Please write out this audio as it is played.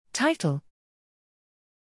Title: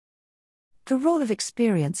 The Role of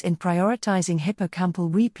Experience in Prioritizing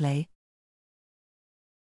Hippocampal Replay.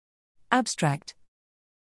 Abstract: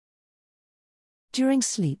 During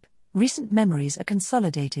sleep, recent memories are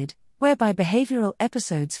consolidated, whereby behavioral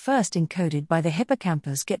episodes first encoded by the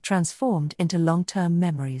hippocampus get transformed into long-term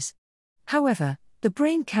memories. However, the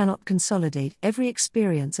brain cannot consolidate every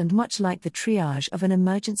experience, and much like the triage of an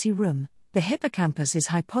emergency room, the hippocampus is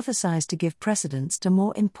hypothesized to give precedence to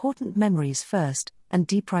more important memories first, and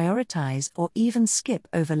deprioritize or even skip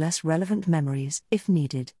over less relevant memories if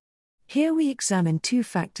needed. Here we examine two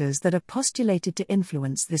factors that are postulated to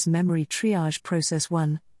influence this memory triage process: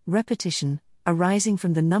 1. Repetition, arising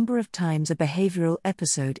from the number of times a behavioral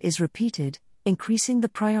episode is repeated, increasing the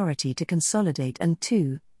priority to consolidate, and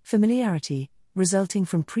 2. Familiarity, resulting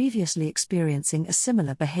from previously experiencing a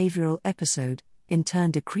similar behavioral episode, in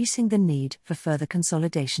turn decreasing the need for further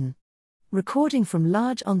consolidation. Recording from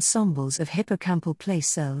large ensembles of hippocampal place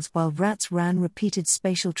cells while rats ran repeated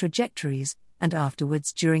spatial trajectories, and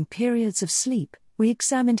afterwards during periods of sleep, we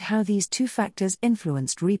examined how these two factors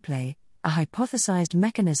influenced replay, a hypothesized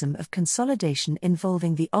mechanism of consolidation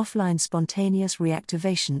involving the offline spontaneous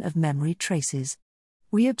reactivation of memory traces.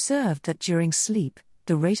 We observed that during sleep,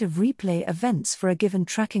 the rate of replay events for a given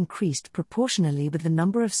track increased proportionally with the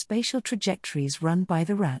number of spatial trajectories run by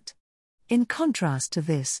the rat. In contrast to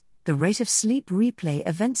this, the rate of sleep replay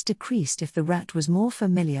events decreased if the rat was more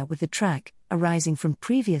familiar with the track, arising from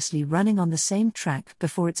previously running on the same track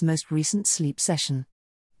before its most recent sleep session.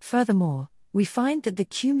 Furthermore, we find that the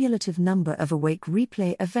cumulative number of awake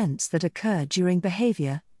replay events that occur during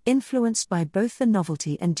behavior, influenced by both the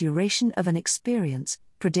novelty and duration of an experience,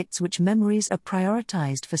 predicts which memories are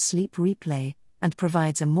prioritized for sleep replay, and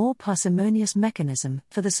provides a more parsimonious mechanism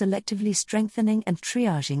for the selectively strengthening and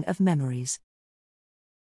triaging of memories.